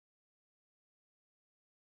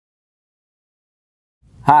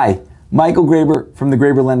Hi, Michael Graber from the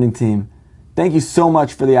Graber Lending Team. Thank you so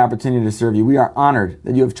much for the opportunity to serve you. We are honored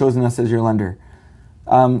that you have chosen us as your lender.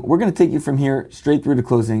 We're going to take you from here straight through to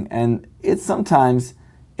closing, and it's sometimes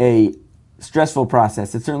a stressful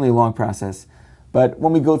process. It's certainly a long process. But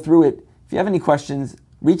when we go through it, if you have any questions,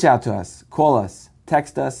 reach out to us, call us,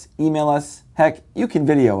 text us, email us. Heck, you can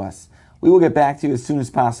video us. We will get back to you as soon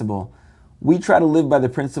as possible. We try to live by the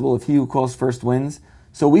principle of he who calls first wins.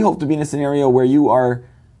 So we hope to be in a scenario where you are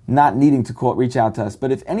not needing to reach out to us.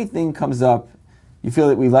 But if anything comes up, you feel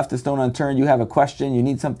that we left a stone unturned, you have a question, you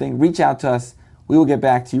need something, reach out to us. We will get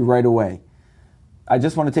back to you right away. I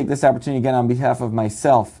just want to take this opportunity again on behalf of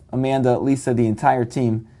myself, Amanda, Lisa, the entire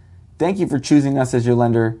team. Thank you for choosing us as your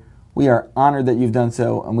lender. We are honored that you've done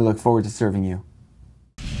so, and we look forward to serving you.